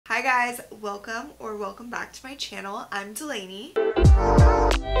Hi guys, welcome back to my channel. I'm Delaney.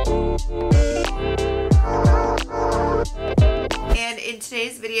 And in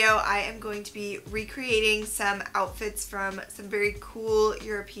today's video, I am going to be recreating some outfits from some very cool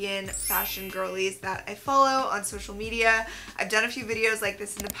European fashion girlies that I follow on social media. I've done a few videos like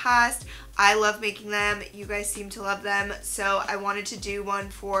this in the past. I love making them. You guys seem to love them. So I wanted to do one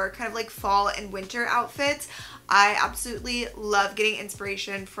for kind of like fall and winter outfits. I absolutely love getting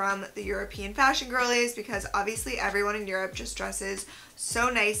inspiration from the European fashion girlies because obviously everyone in Europe just dresses so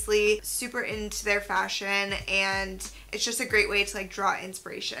nicely, super into their fashion, and it's just a great way to like draw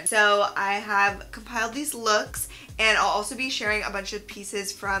inspiration. So I have compiled these looks, and I'll also be sharing a bunch of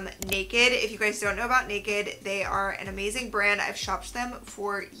pieces from Naked. If you guys don't know about Naked, they are an amazing brand. I've shopped them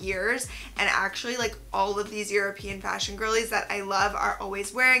for years, and actually like all of these European fashion girlies that I love are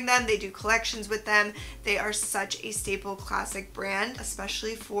always wearing them. They do collections with them. They are such a staple classic brand,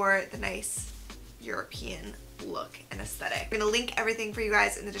 especially for the nice European look and aesthetic. I'm gonna link everything for you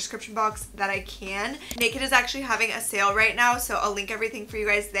guys in the description box that I can. Naked is actually having a sale right now, so I'll link everything for you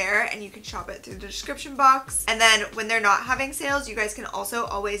guys there and you can shop it through the description box. And then when they're not having sales, you guys can also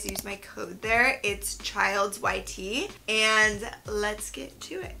always use my code there. It's CHILDSYT, and let's get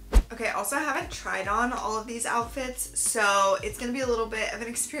to it. Okay, also I haven't tried on all of these outfits, so it's gonna be a little bit of an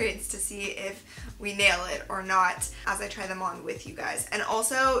experience to see if we nail it or not as I try them on with you guys. And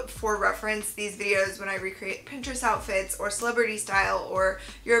also for reference, these videos when I recreate Pinterest outfits or celebrity style or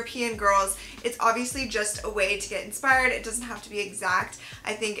European girls, it's obviously just a way to get inspired. It doesn't have to be exact.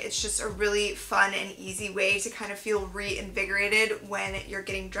 I think it's just a really fun and easy way to kind of feel reinvigorated when you're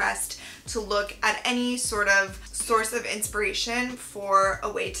getting dressed, to look at any sort of source of inspiration for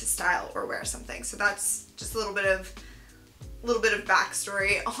a way to style or wear something. So that's just a little bit of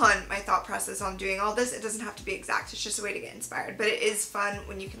backstory on my thought process on doing all this. It doesn't have to be exact, it's just a way to get inspired, but it is fun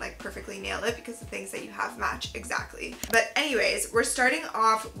when you can like perfectly nail it because the things that you have match exactly. But anyways, we're starting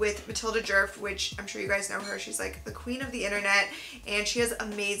off with Matilda Djerf, which I'm sure you guys know her. She's like the queen of the internet, and she has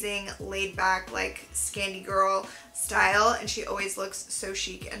amazing laid back like Scandi girl style, and she always looks so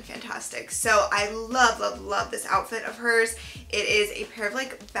chic and fantastic. So I love this outfit of hers. It is a pair of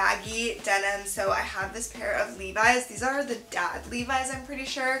like baggy denim. So I have this pair of Levi's. These are the dad Levi's, I'm pretty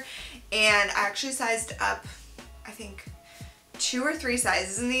sure, and I actually sized up I think 2 or 3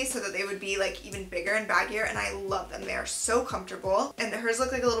 sizes in these so that they would be like even bigger and baggier, and I love them. They are so comfortable, and hers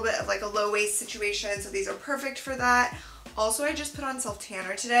look like a little bit of like a low waist situation, so these are perfect for that. Also, I just put on self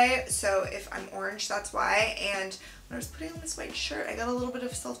tanner today, so if I'm orange, that's why. And when I was putting on this white shirt, I got a little bit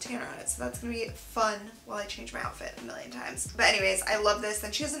of self tanner on it, so that's gonna be fun while I change my outfit a million times. But anyways, I love this.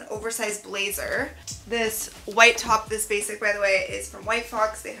 Then she has an oversized blazer. This white top, this basic by the way, is from White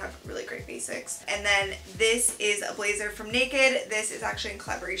Fox. They have really great basics. And then this is a blazer from Naked. This is actually in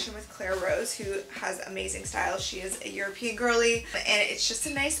collaboration with Claire Rose, who has amazing style. She is a European girly, and it's just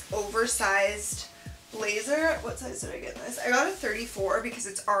a nice oversized blazer. What size did I get in this? I got a 34 because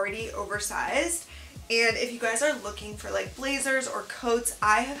it's already oversized. And if you guys are looking for like blazers or coats,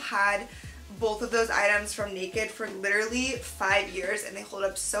 I have had both of those items from Naked for literally 5 years, and they hold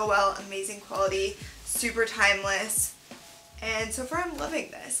up so well. Amazing quality, super timeless, and so far I'm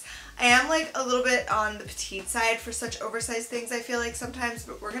loving this. I am like a little bit on the petite side for such oversized things, I feel like sometimes,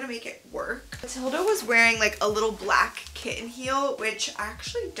 but we're gonna make it work. Matilda was wearing like a little black kitten heel, which I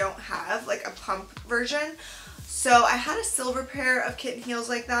actually don't have, like a pump version. So I had a silver pair of kitten heels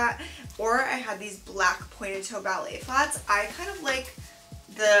like that, or I had these black pointed toe ballet flats. I kind of like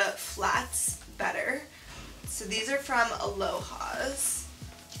the flats better. So these are from Aloha's.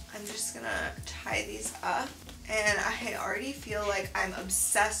 I'm just gonna tie these up. And I already feel like I'm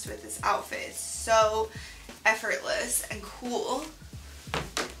obsessed with this outfit. It's so effortless and cool.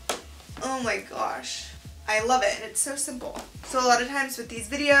 Oh my gosh. I love it, and it's so simple. So a lot of times with these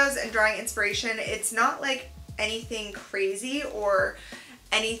videos and drawing inspiration, it's not like anything crazy or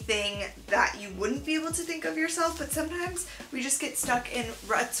anything that you wouldn't be able to think of yourself, but sometimes we just get stuck in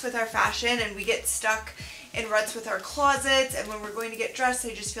ruts with our fashion, and we get stuck in ruts with our closets, and when we're going to get dressed,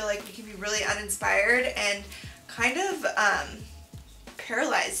 I just feel like we can be really uninspired and kind of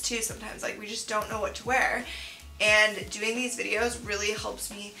paralyzed too sometimes. Like we just don't know what to wear, and doing these videos really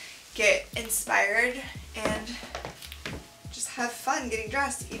helps me get inspired and just have fun getting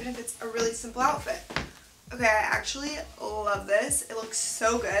dressed, even if it's a really simple outfit. Okay, I actually love this. It looks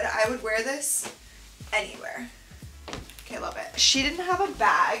so good. I would wear this anywhere. Okay, love it. She didn't have a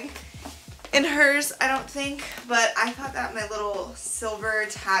bag in hers, I don't think, but I thought that my little silver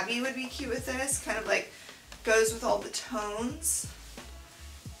tabby would be cute with this. Kind of like goes with all the tones.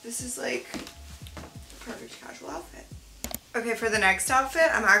 This is like the perfect casual outfit. Okay, for the next outfit,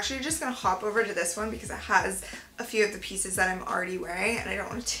 I'm actually just going to hop over to this one because it has a few of the pieces that I'm already wearing and I don't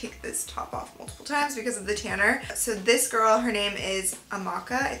want to take this top off multiple times because of the tanner. So this girl, her name is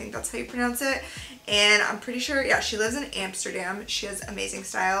Amaka, I think that's how you pronounce it. And I'm pretty sure, yeah, she lives in Amsterdam. She has amazing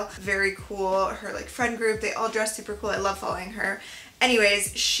style, very cool. Her like friend group, they all dress super cool. I love following her.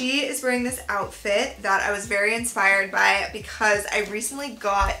 Anyways, she is wearing this outfit that I was very inspired by because I recently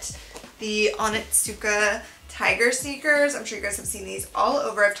got the Onitsuka tiger sneakers. I'm sure you guys have seen these all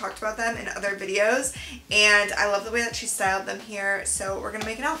over. I've talked about them in other videos and I love the way that she styled them here. So we're gonna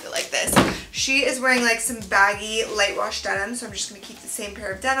make an outfit like this. She is wearing like some baggy light wash denim, so I'm just gonna keep the same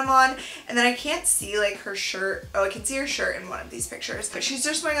pair of denim on. And then I can't see like her shirt. Oh, I can see her shirt in one of these pictures, but she's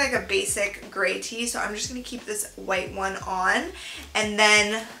just wearing like a basic gray tee. So I'm just gonna keep this white one on and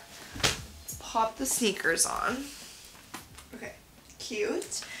then pop the sneakers on. Okay,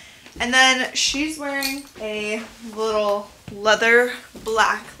 cute. And then she's wearing a little leather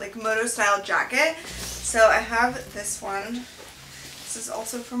black, like moto style jacket. So I have this one. This is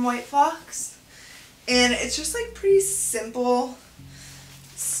also from White Fox. And it's just like pretty simple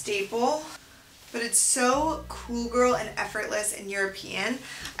staple, but it's so cool girl and effortless and European,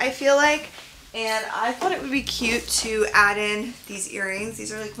 I feel like. And I thought it would be cute to add in these earrings.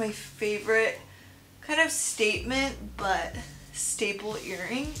 These are like my favorite kind of statement, but staple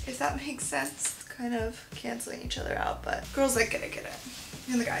earring, if that makes sense. It's kind of canceling each other out, but girls like get it.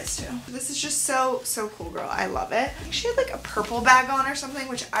 And the guys too. This is just so cool, girl. I love it. I think she had like a purple bag on or something,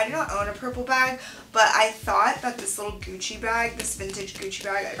 which I do not own a purple bag, but I thought that this little Gucci bag, this vintage Gucci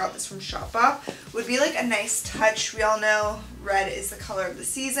bag, I got this from Shopbop, would be like a nice touch. We all know red is the color of the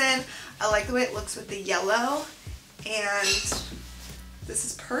season. I like the way it looks with the yellow, and this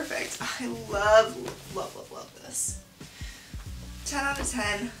is perfect. I love this. 10 out of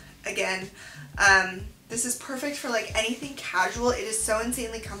 10 again. This is perfect for like anything casual. It is so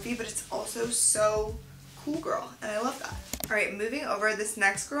insanely comfy, but it's also so cool, girl, and I love that. All right, moving over, this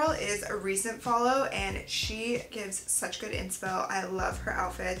next girl is a recent follow and she gives such good inspo. I love her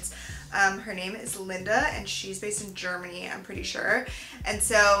outfits. Her name is Linda and she's based in Germany, I'm pretty sure. And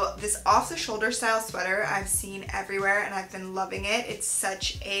so this off-the-shoulder style sweater I've seen everywhere and I've been loving it. It's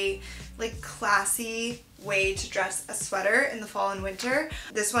such a like classy way to dress a sweater in the fall and winter.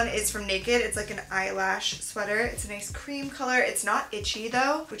 This one is from Naked. It's like an eyelash sweater. It's a nice cream color. It's not itchy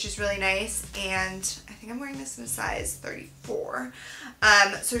though, which is really nice. And I think I'm wearing this in a size 34.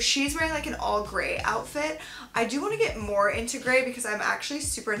 So she's wearing like an all gray outfit. I do want to get more into gray because I'm actually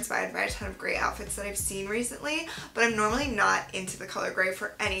super inspired by a ton of gray outfits that I've seen recently, but I'm normally not into the color gray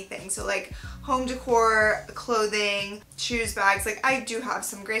for anything. So like home decor, clothing, shoes, bags, like I do have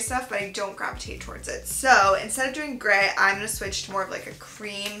some gray stuff, but I don't gravitate towards it. So instead of doing gray, I'm going to switch to more of like a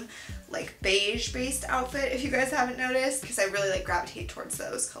cream, like beige based outfit, if you guys haven't noticed, because I really like gravitate towards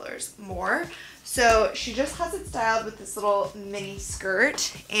those colors more. So she just has it styled with this little mini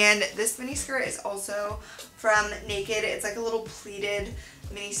skirt, and this mini skirt is also from Naked. It's like a little pleated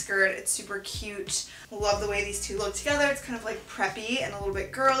mini skirt. It's super cute. Love the way these two look together. It's kind of like preppy and a little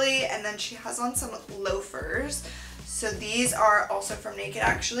bit girly, and then she has on some loafers. So these are also from Naked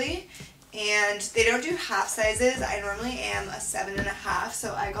actually, and they don't do half sizes. I normally am a 7.5,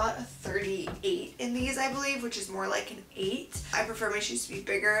 so I got a 38 in these, I believe, which is more like an 8. I prefer my shoes to be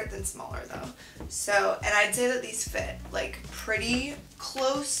bigger than smaller though. So, and I'd say that these fit like pretty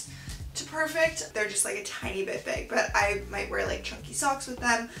close to perfect. They're just like a tiny bit big, but I might wear like chunky socks with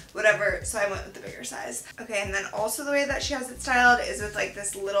them, whatever, so I went with the bigger size. Okay, and then also the way that she has it styled is with like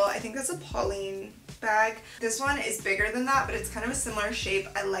this little, I think that's a Pauline bag. This one is bigger than that, but it's kind of a similar shape.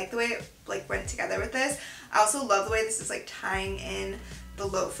 I like the way it like went together with this. I also love the way this is like tying in the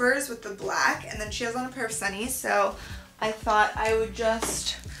loafers with the black, and then she has on a pair of sunnies, so I thought I would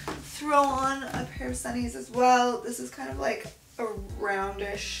just throw on a pair of sunnies as well. This is kind of like a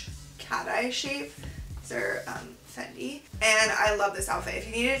roundish cat eye shape. These are Fendi, and I love this outfit. If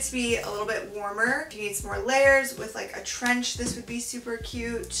you need it to be a little bit warmer, if you need some more layers with like a trench, this would be super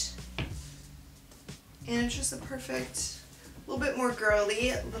cute. And it's just a perfect, a little bit more girly,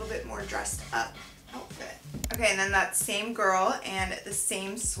 a little bit more dressed up outfit. Okay, and then that same girl and the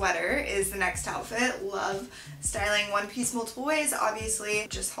same sweater is the next outfit. Love styling one piece multiple ways. Obviously, it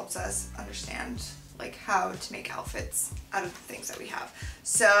just helps us understand like how to make outfits out of the things that we have.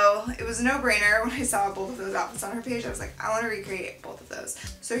 So it was a no-brainer when I saw both of those outfits on her page. I was like, I want to recreate both of those.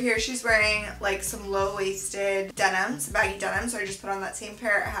 So here she's wearing like some low-waisted denim, some baggy denim. So I just put on that same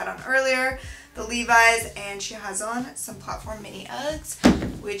pair I had on earlier, the Levi's, and she has on some platform mini Uggs,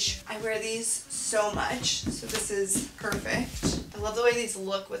 which I wear these so much. So this is perfect. I love the way these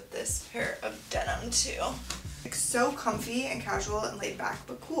look with this pair of denim too. Like so comfy and casual and laid back,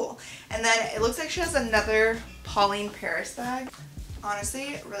 but cool. And then it looks like she has another Pauline Paris bag.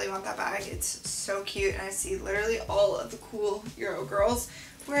 Honestly, really want that bag. It's so cute, and I see literally all of the cool Euro girls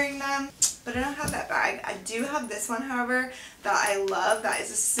wearing them. But I don't have that bag. I do have this one, however, that I love. That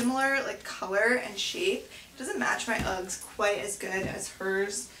is a similar like color and shape. It doesn't match my Uggs quite as good as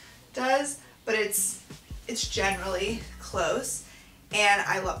hers does, but it's generally close. And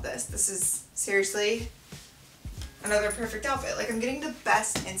I love this. This is seriously another perfect outfit. Like, I'm getting the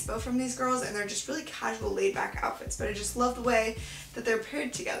best inspo from these girls, and they're just really casual, laid back outfits, but I just love the way that they're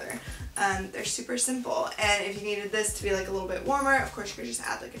paired together. They're super simple, and if you needed this to be like a little bit warmer, of course you could just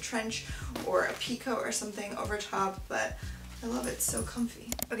add like a trench or a peacoat or something over top, but I love it. It's so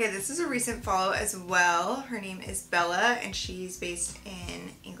comfy. Okay, this is a recent follow as well. Her name is Bella, and she's based in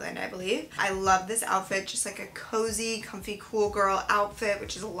England, I believe. I love this outfit, just like a cozy, comfy, cool girl outfit,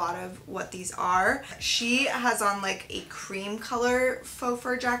 which is a lot of what these are. She has on like a cream color faux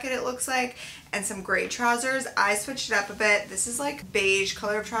fur jacket, it looks like, and some gray trousers. I switched it up a bit. This is like beige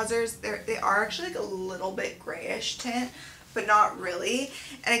color of trousers. They are actually like a little bit grayish tint, but not really.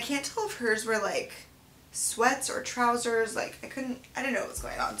 And I can't tell if hers were like sweats or trousers. Like I didn't know what was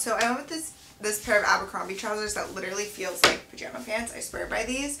going on. So I went with this pair of Abercrombie trousers that literally feels like pajama pants. I swear by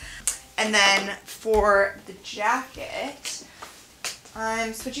these. And then for the jacket,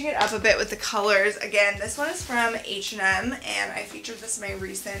 I'm switching it up a bit with the colors. Again, this one is from H&M, and I featured this in my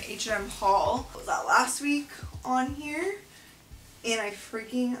recent H&M haul. Was that last week on here? And I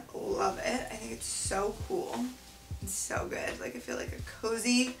freaking love it. I think it's so cool. It's so good. Like, I feel like a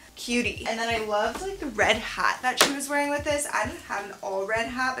cozy cutie. And then I loved like the red hat that she was wearing with this. I don't have an all red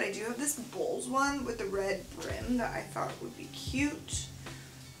hat, but I do have this Bulls one with the red brim that I thought would be cute.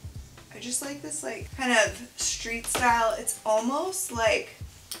 I just like this like kind of street style. It's almost like,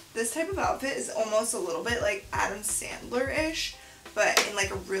 this type of outfit is almost a little bit like Adam Sandler-ish, but in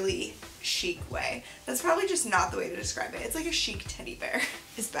like a really chic way. That's probably just not the way to describe it. It's like a chic teddy bear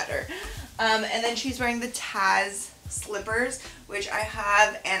is better. And then she's wearing the Taz slippers, which I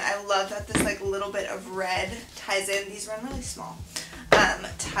have, and I love that this like little bit of red ties in. These run really small.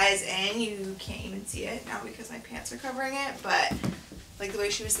 Ties in. You can't even see it now because my pants are covering it, but like the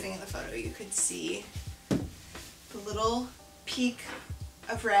way she was sitting in the photo, you could see the little peak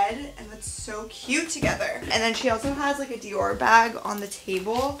of red, and that's so cute together. And then she also has like a Dior bag on the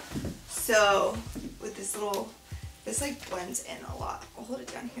table. So with this this like blends in a lot. I'll hold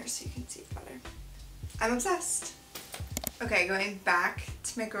it down here so you can see it better. I'm obsessed. Okay, going back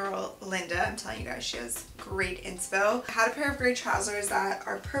to my girl Linda, I'm telling you guys, she has great inspo. I had a pair of gray trousers that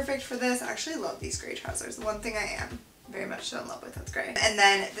are perfect for this. I actually love these gray trousers. The one thing I am very much so in love with, that's great. And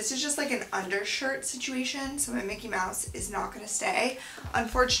then this is just like an undershirt situation, so my Mickey Mouse is not gonna stay,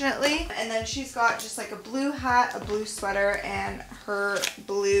 unfortunately. And then she's got just like a blue hat, a blue sweater, and her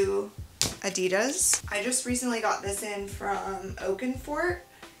blue Adidas. I just recently got this in from Oakenfort,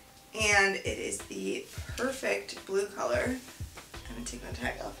 and it is the perfect blue color. I haven't taken the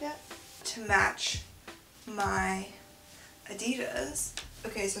tag off yet, to match my Adidas.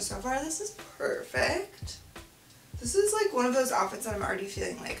 Okay, so far this is perfect. This is like one of those outfits that I'm already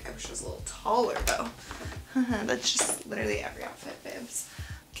feeling like I wish I was a little taller though. That's just literally every outfit, babes.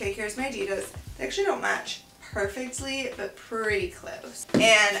 Okay, here's my Adidas. They actually don't match perfectly, but pretty close.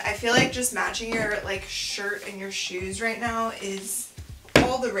 And I feel like just matching your like shirt and your shoes right now is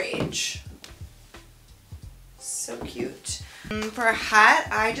all the rage. So cute. For a hat,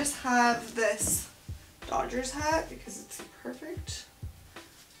 I just have this Dodgers hat because it's the perfect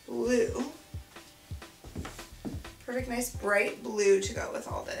blue. Perfect, nice bright blue to go with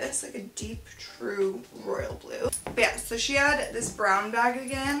all this, like a deep, true royal blue. But yeah, so she had this brown bag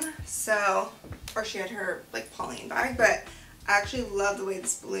again, or she had her like Pauline bag, but I actually love the way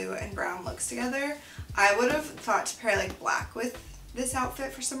this blue and brown looks together. I would have thought to pair like black with this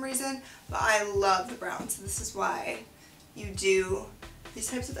outfit for some reason, but I love the brown, so this is why you do these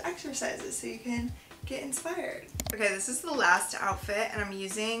types of exercises, so you can get inspired. Okay, this is the last outfit, and I'm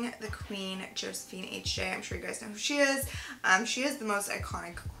using the Queen Josephine HJ. I'm sure you guys know who she is. She is the most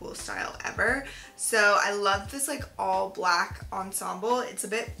iconic cool style ever. So I love this like all black ensemble. It's a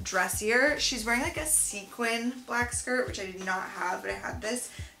bit dressier. She's wearing like a sequin black skirt, which I did not have, but I had this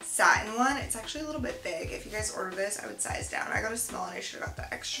satin one. It's actually a little bit big. If you guys order this, I would size down. I got a small and I should have got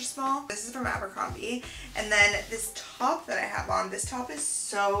the extra small. This is from Abercrombie. And then this top that I have on, this top is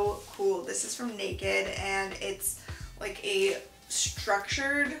so cool. This is from Naked, and it's like a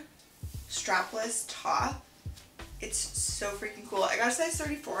structured strapless top. It's so freaking cool. I got a size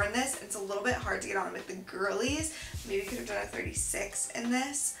 34 in this. It's a little bit hard to get on with the girlies. Maybe could have done a 36 in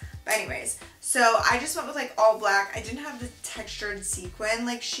this. But anyways, so I just went with like all black. I didn't have the textured sequin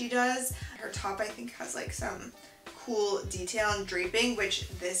like she does. Her top I think has like some cool detail and draping, which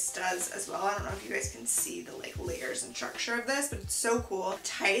this does as well. I don't know if you guys can see the like layers and structure of this, but it's so cool.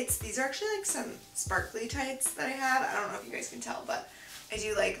 Tights, these are actually like some sparkly tights that I have. I don't know if you guys can tell, but I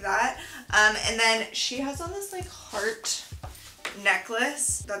do like that. And then she has on this like heart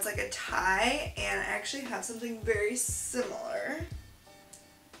necklace that's like a tie, and I actually have something very similar.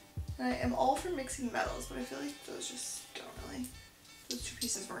 I am all for mixing metals, but I feel like those just don't really, those two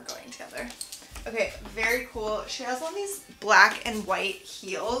pieces weren't going together. Okay, very cool. She has on these black and white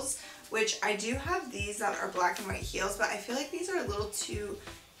heels, which I do have these that are black and white heels, but I feel like these are a little too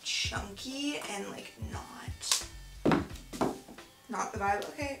chunky and like not the vibe.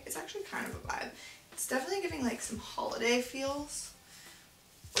 Okay, it's actually kind of a vibe. It's definitely giving like some holiday feels,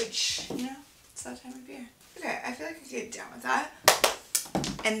 which, you know, it's that time of year. Okay, I feel like I could get down with that.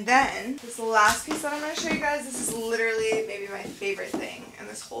 And then this last piece that I'm going to show you guys, this is literally maybe my favorite thing in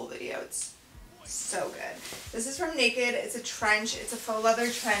this whole video. It's so good. This is from Naked. It's a trench. It's a faux leather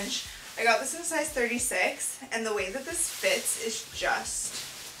trench. I got this in a size 36, and the way that this fits is just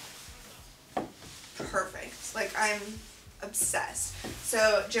perfect. Like, I'm obsessed.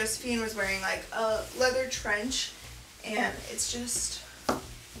 So Josephine was wearing like a leather trench, and it's just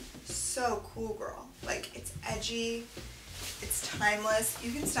so cool, girl. Like, it's edgy. It's timeless.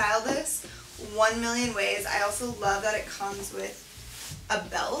 You can style this 1,000,000 ways. I also love that it comes with a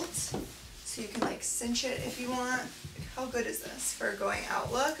belt, so you can like cinch it if you want. How good is this for a going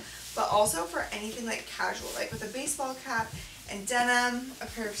out look? But also for anything like casual, like with a baseball cap and denim, a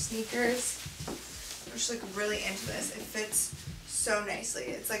pair of sneakers. I'm just like really into this. It fits so nicely.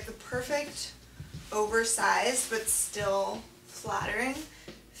 It's like the perfect oversized but still flattering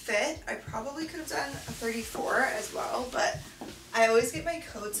fit. I probably could have done a 34 as well, but I always get my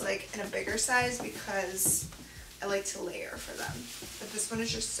coats like in a bigger size because I like to layer for them. But this one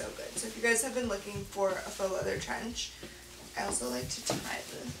is just so good. So if you guys have been looking for a faux leather trench, I also like to tie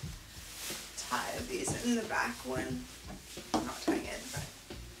the tie of these in the back one. I'm not tying it, but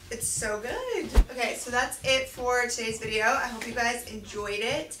it's so good. Okay, so that's it for today's video. I hope you guys enjoyed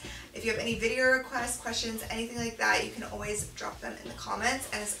it. If you have any video requests, questions, anything like that, you can always drop them in the comments.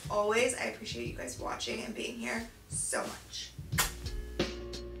 And as always, I appreciate you guys watching and being here so much.